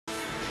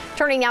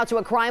Turning now to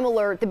a crime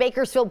alert, the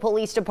Bakersfield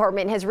Police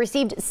Department has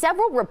received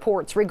several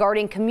reports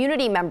regarding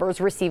community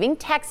members receiving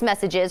text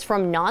messages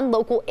from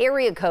non-local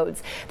area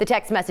codes. The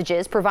text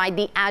messages provide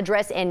the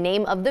address and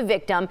name of the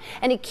victim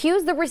and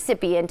accuse the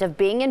recipient of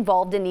being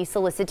involved in the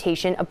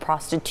solicitation of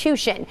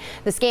prostitution.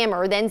 The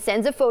scammer then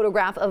sends a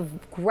photograph of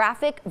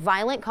graphic,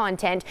 violent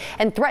content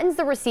and threatens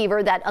the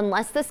receiver that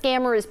unless the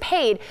scammer is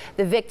paid,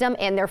 the victim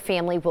and their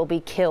family will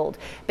be killed.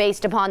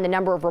 Based upon the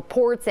number of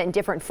reports and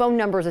different phone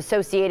numbers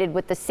associated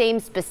with the same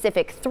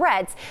specific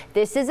threats,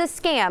 this is a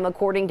scam,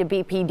 according to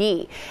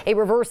BPD. A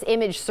reverse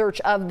image search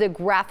of the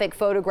graphic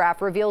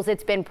photograph reveals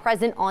it's been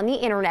present on the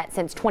internet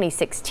since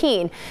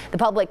 2016. The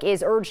public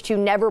is urged to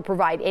never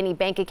provide any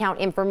bank account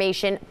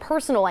information,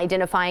 personal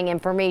identifying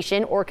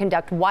information, or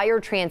conduct wire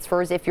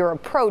transfers if you're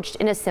approached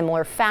in a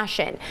similar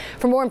fashion.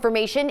 For more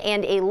information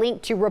and a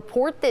link to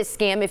report this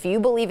scam if you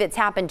believe it's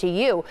happened to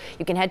you,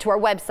 you can head to our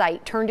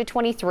website,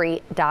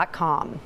 turnto23.com.